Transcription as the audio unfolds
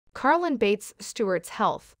Carlin Bates Stewart's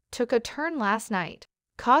health took a turn last night,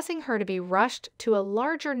 causing her to be rushed to a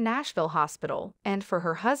larger Nashville hospital and for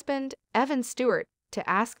her husband, Evan Stewart, to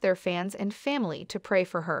ask their fans and family to pray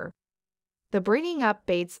for her. The Bringing Up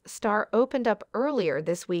Bates star opened up earlier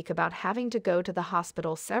this week about having to go to the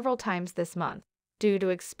hospital several times this month due to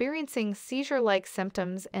experiencing seizure-like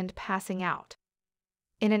symptoms and passing out.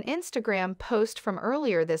 In an Instagram post from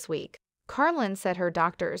earlier this week, Carlin said her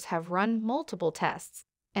doctors have run multiple tests,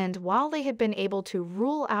 and while they had been able to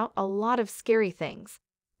rule out a lot of scary things,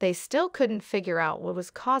 they still couldn't figure out what was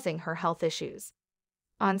causing her health issues.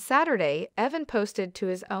 On Saturday, Evan posted to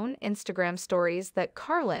his own Instagram stories that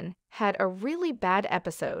Carlin had a really bad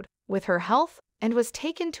episode with her health and was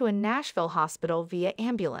taken to a Nashville hospital via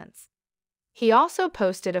ambulance. He also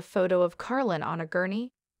posted a photo of Carlin on a gurney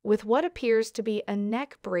with what appears to be a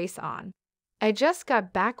neck brace on. "I just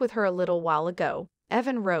got back with her a little while ago,"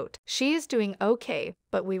 Evan wrote. "She is doing okay,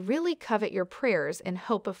 but we really covet your prayers in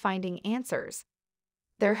hope of finding answers."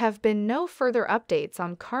 There have been no further updates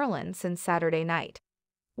on Carlin since Saturday night.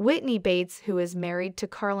 Whitney Bates, who is married to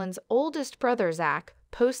Carlin's oldest brother Zach,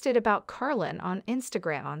 posted about Carlin on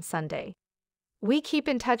Instagram on Sunday. "We keep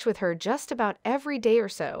in touch with her just about every day or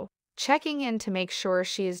so, checking in to make sure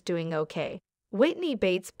she is doing okay," Whitney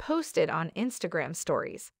Bates posted on Instagram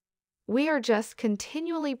stories. "We are just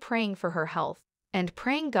continually praying for her health and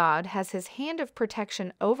praying God has his hand of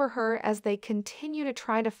protection over her as they continue to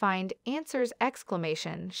try to find answers!"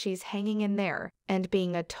 She's hanging in there and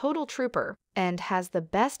being a total trooper and has the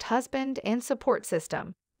best husband and support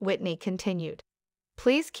system, Whitney continued.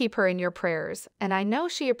 "Please keep her in your prayers, and I know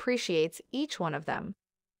she appreciates each one of them."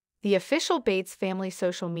 The official Bates family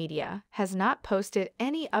social media has not posted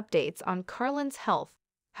any updates on Carlin's health.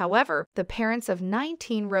 However, the parents of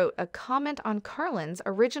 19 wrote a comment on Carlin's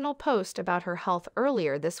original post about her health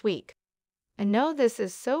earlier this week. "I know this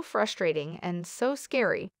is so frustrating and so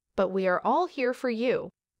scary, but we are all here for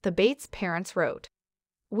you," the Bates parents wrote.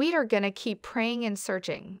 "We are gonna keep praying and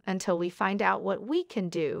searching until we find out what we can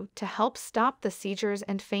do to help stop the seizures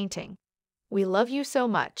and fainting. We love you so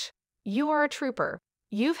much. You are a trooper.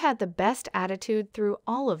 You've had the best attitude through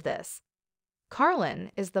all of this."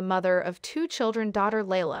 Carlin is the mother of 2 children, daughter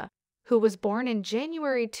Layla, who was born in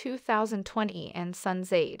January 2020, and son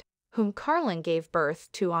Zaid, whom Carlin gave birth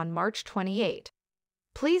to on March 28.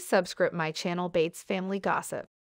 Please subscribe my channel Bates Family Gossip.